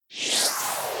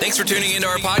Thanks for tuning into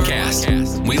our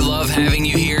podcast. We love having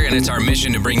you here, and it's our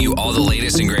mission to bring you all the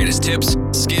latest and greatest tips,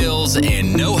 skills,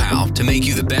 and know-how to make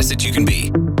you the best that you can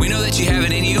be. We know that you have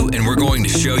it in you, and we're going to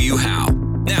show you how.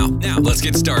 Now, let's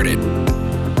get started.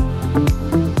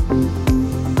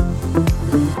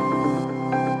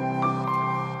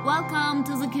 Welcome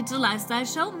to the Keto Lifestyle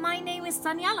Show. My name is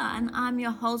Daniela, and I'm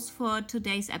your host for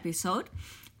today's episode.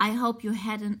 I hope you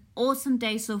had an awesome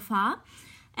day so far.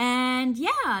 And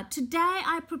today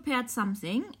I prepared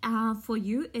something for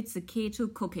you. It's a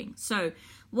keto cooking. So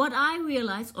what I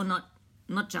realized, or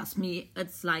not just me,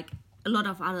 it's like a lot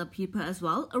of other people as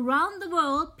well. Around the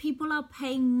world, people are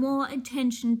paying more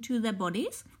attention to their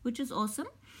bodies, which is awesome,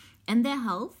 and their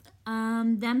health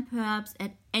than perhaps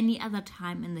at any other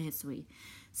time in the history.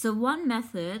 So one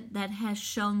method that has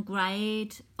shown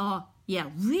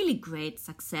really great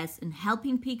success in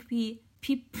helping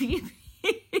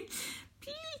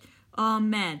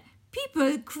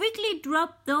people quickly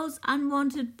drop those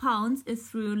unwanted pounds is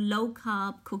through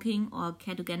low-carb cooking or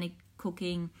ketogenic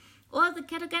cooking or the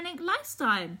ketogenic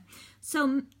lifestyle.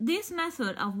 So this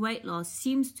method of weight loss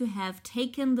seems to have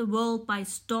taken the world by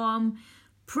storm,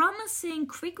 promising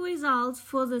quick results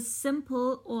for the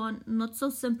simple or not so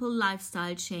simple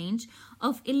lifestyle change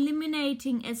of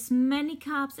eliminating as many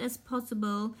carbs as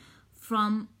possible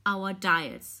from our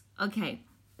diets. Okay.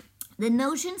 The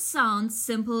notion sounds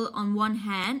simple on one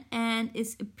hand and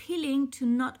is appealing to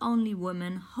not only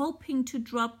women hoping to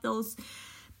drop those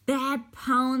bad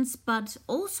pounds, but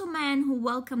also men who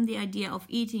welcome the idea of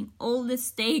eating all the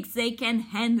steaks they can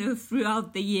handle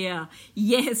throughout the year.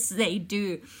 Yes, they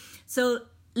do. So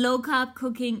low-carb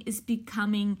cooking is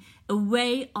becoming a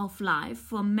way of life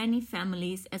for many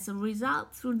families as a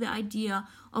result through the idea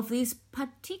of this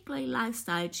particular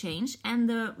lifestyle change, and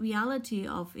the reality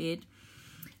of it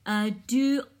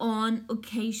do on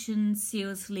occasion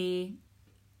seriously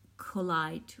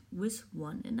collide with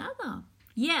one another.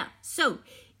 So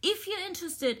if you're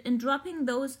interested in dropping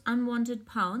those unwanted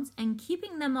pounds and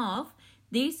keeping them off,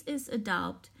 this is a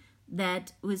doubt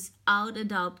that without a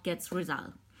doubt gets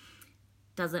result.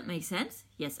 Does that make sense?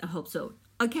 Yes, I hope so.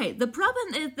 Okay, the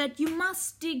problem is that you must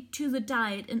stick to the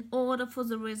diet in order for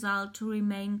the result to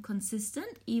remain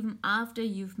consistent even after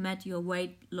you've met your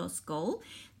weight loss goal.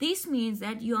 This means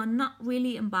that you are not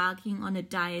really embarking on a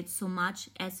diet so much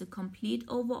as a complete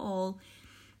overhaul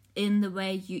in the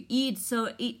way you eat.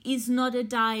 So it is not a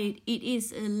diet, it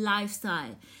is a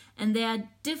lifestyle. And there are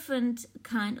different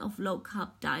kind of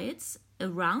low-carb diets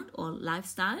around, or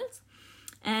lifestyles.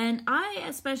 And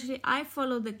I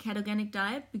follow the ketogenic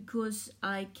diet because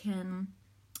I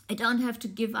don't have to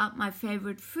give up my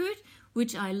favorite food,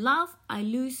 which I love. I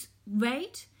lose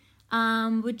weight,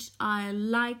 which I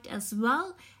liked as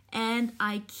well, and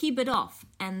I keep it off,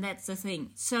 and that's the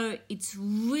thing. So it's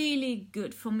really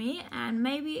good for me, and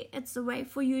maybe it's the way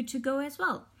for you to go as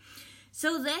well.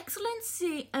 So the excellent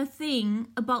thing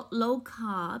about low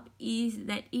carb is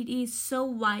that it is so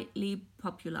widely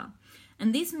popular.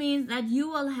 And this means that you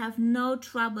will have no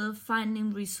trouble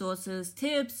finding resources,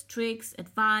 tips, tricks,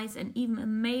 advice, and even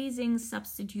amazing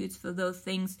substitutes for those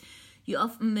things you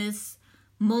often miss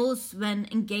most when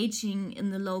engaging in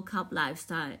the low-carb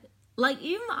lifestyle. Like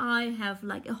even I have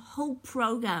like a whole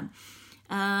program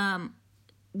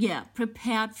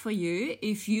prepared for you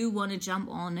if you want to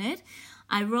jump on it.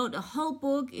 I wrote a whole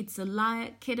book. It's a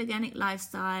ketogenic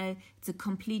lifestyle. It's a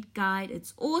complete guide.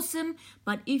 It's awesome.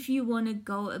 But if you want to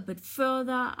go a bit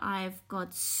further, I've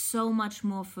got so much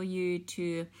more for you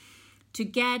to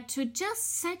get to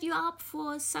just set you up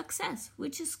for success,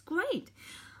 which is great.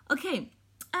 Okay.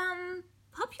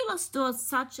 Popular stores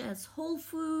such as Whole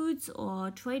Foods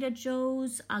or Trader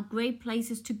Joe's are great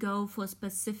places to go for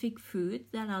specific foods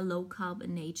that are low carb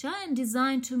in nature and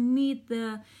designed to meet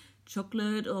the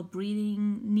chocolate or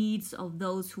breathing needs of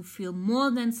those who feel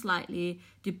more than slightly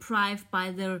deprived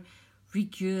by the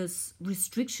rigorous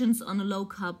restrictions on a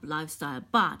low-carb lifestyle.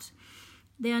 But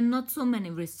there are not so many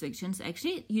restrictions,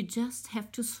 actually. You just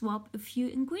have to swap a few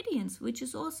ingredients, which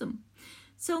is awesome.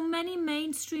 So many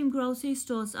mainstream grocery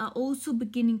stores are also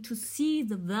beginning to see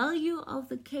the value of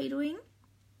the catering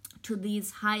to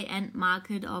these high-end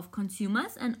market of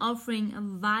consumers and offering a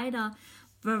wider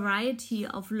variety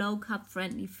of low-carb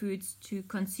friendly foods to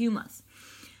consumers.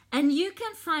 And you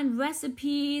can find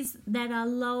recipes that are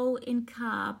low in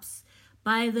carbs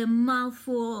by the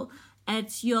mouthful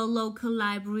at your local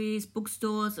libraries,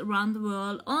 bookstores around the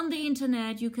world. On the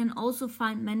internet, you can also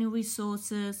find many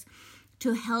resources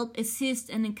to help assist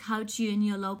and encourage you in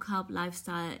your low-carb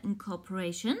lifestyle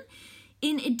incorporation.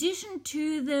 In addition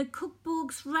to the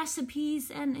cookbooks,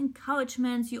 recipes, and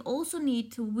encouragements, you also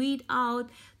need to weed out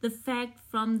the fact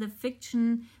from the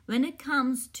fiction when it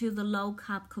comes to the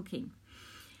low-carb cooking.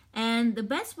 And the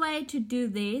best way to do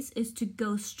this is to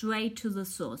go straight to the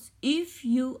source. If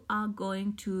you are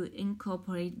going to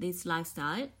incorporate this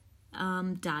lifestyle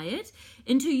diet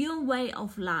into your way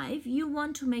of life, you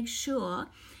want to make sure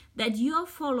that you're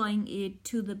following it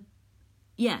to the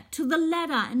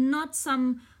letter and not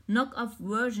some knockoff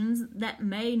versions that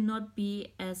may not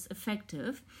be as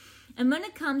effective. And when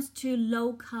it comes to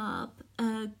low carb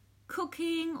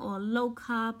cooking or low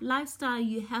carb lifestyle,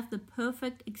 you have the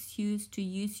perfect excuse to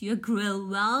use your grill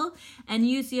well and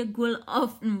use your grill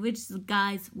often, which the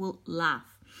guys will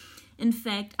love. In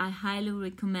fact, I highly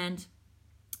recommend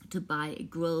to buy a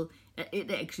grill.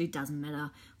 It actually doesn't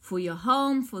matter for your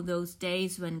home, for those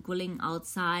days when grilling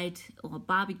outside or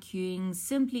barbecuing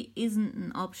simply isn't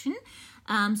an option.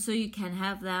 So you can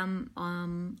have them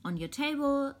on your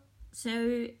table.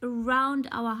 So around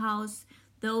our house,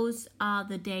 those are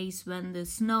the days when the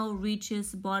snow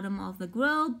reaches the bottom of the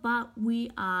grill, but we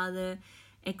are the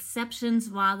exceptions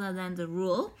rather than the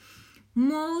rule.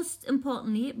 Most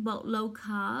importantly, about low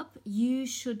carb, you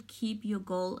should keep your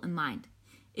goal in mind.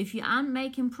 If you aren't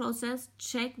making progress,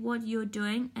 check what you're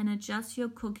doing and adjust your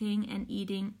cooking and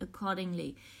eating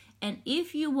accordingly. And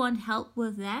if you want help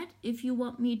with that, if you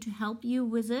want me to help you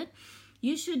with it,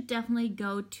 you should definitely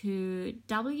go to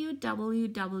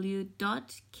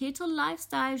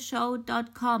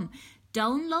www.ketolifestyleshow.com.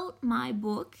 Download my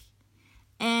book,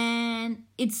 and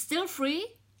it's still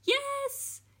free.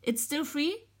 Yes, it's still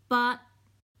free, but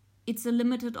it's a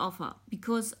limited offer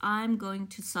because I'm going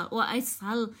to I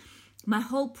sell my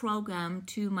whole program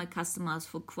to my customers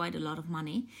for quite a lot of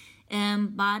money.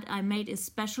 But I made a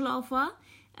special offer.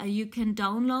 You can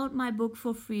download my book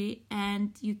for free,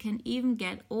 and you can even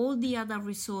get all the other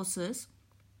resources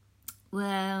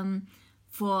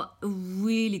for a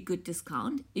really good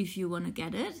discount if you want to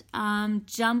get it.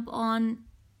 Jump on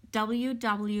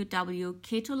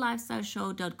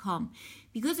www.ketolifestyleshow.com,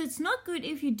 because it's not good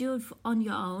if you do it on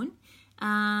your own.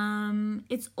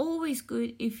 It's always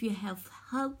good if you have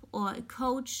help or a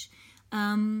coach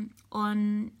on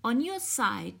your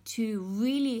side to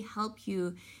really help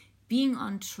you being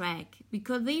on track,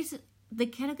 because the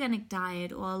ketogenic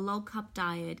diet or low carb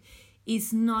diet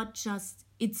is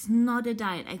it's not a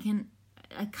diet. I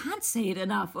can't say it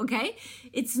enough, okay?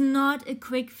 It's not a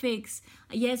quick fix.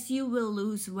 Yes, you will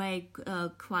lose weight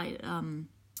quite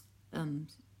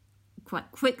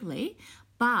quickly,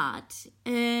 but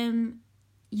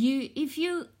if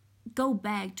you go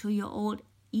back to your old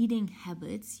eating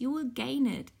habits, you will gain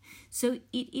it. So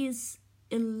it is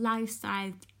a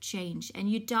lifestyle change,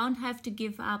 and you don't have to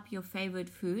give up your favorite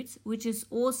foods, which is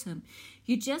awesome.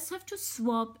 You just have to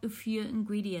swap a few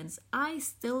ingredients. I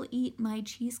still eat my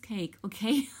cheesecake,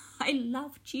 okay? I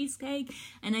love cheesecake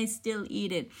and I still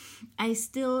eat it. I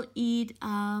still eat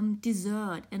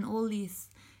dessert and all these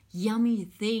yummy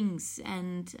things,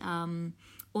 and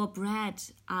or bread.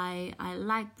 I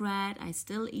like bread. I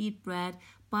still eat bread,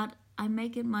 but I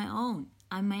make it my own.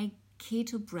 I make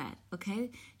keto bread, okay?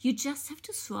 You just have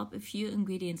to swap a few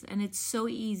ingredients, and it's so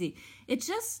easy. It's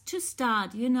just to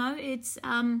start, it's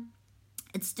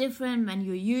different when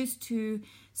you're used to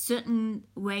certain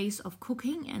ways of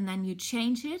cooking and then you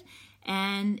change it,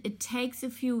 and it takes a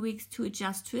few weeks to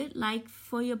adjust to it, like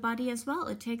for your body as well.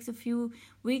 It takes a few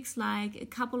weeks, like a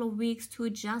couple of weeks to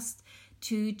adjust,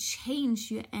 to change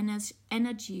your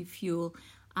energy fuel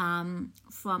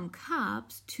from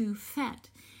carbs to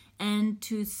fat, and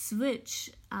to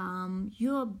switch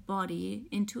your body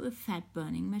into a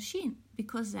fat-burning machine,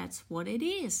 because that's what it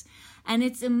is. And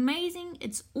it's amazing.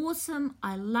 It's awesome.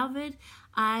 I love it.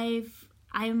 I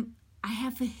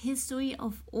have a history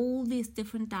of all these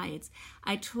different diets.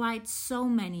 I tried so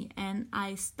many, and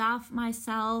I starved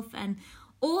myself and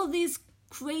all these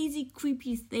crazy,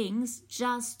 creepy things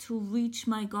just to reach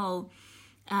my goal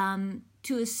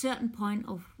to a certain point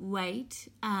of weight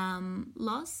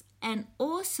loss, and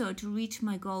also to reach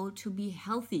my goal to be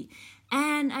healthy.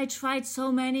 And I tried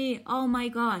so many, oh my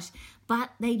gosh,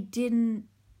 but they didn't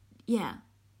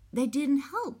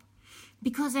help,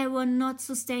 because they were not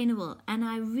sustainable. And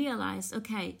I realized,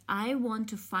 okay, I want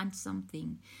to find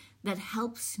something that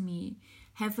helps me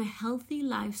have a healthy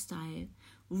lifestyle,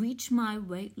 reach my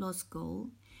weight loss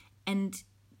goal, and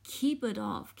keep it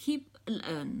off,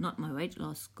 not my weight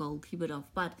loss goal, keep it off,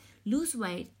 but lose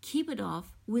weight, keep it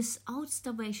off without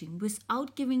starvation,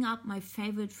 without giving up my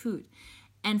favorite food.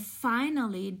 And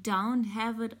finally, don't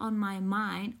have it on my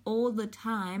mind all the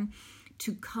time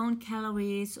to count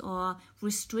calories or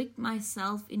restrict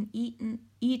myself in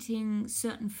eating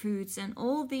certain foods and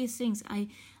all these things. I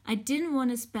didn't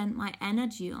want to spend my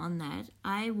energy on that.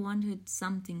 I wanted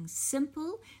something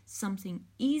simple, something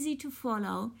easy to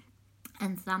follow,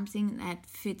 and something that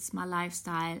fits my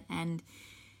lifestyle and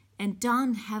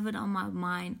don't have it on my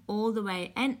mind all the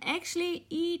way, and actually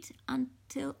eat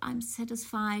until I'm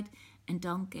satisfied and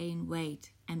don't gain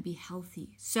weight and be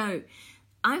healthy. So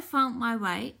I found my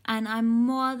way, and I'm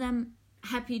more than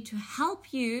happy to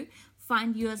help you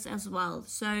find yours as well.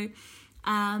 So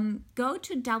go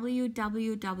to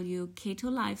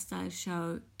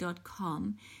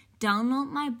www.ketolifestyleshow.com, download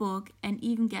my book, and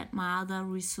even get my other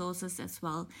resources as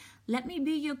well. Let me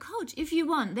be your coach if you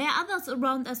want. There are others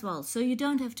around as well, so you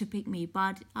don't have to pick me.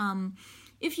 But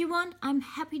if you want, I'm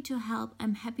happy to help.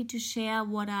 I'm happy to share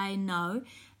what I know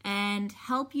and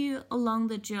help you along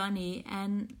the journey.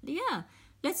 And yeah,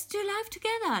 let's do life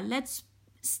together. Let's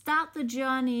start the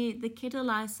journey, the Keto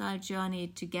Lifestyle journey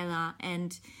together,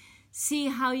 and see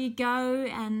how you go.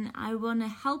 And I want to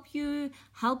help you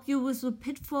with the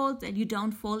pitfalls that you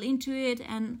don't fall into it,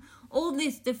 and all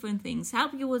these different things,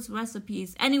 help you with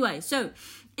recipes. Anyway, so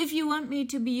if you want me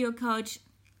to be your coach,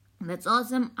 that's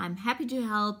awesome. I'm happy to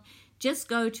help. Just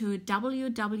go to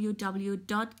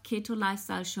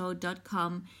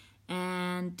www.ketolifestyleshow.com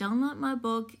and download my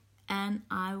book, and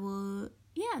I will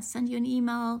send you an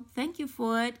email. Thank you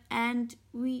for it, and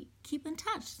we keep in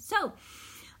touch. So,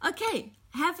 okay,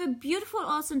 have a beautiful,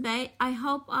 awesome day. I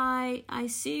hope I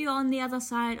see you on the other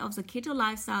side of the Keto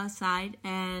Lifestyle side,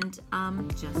 and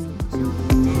just enjoy.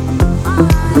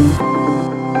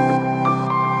 Bye.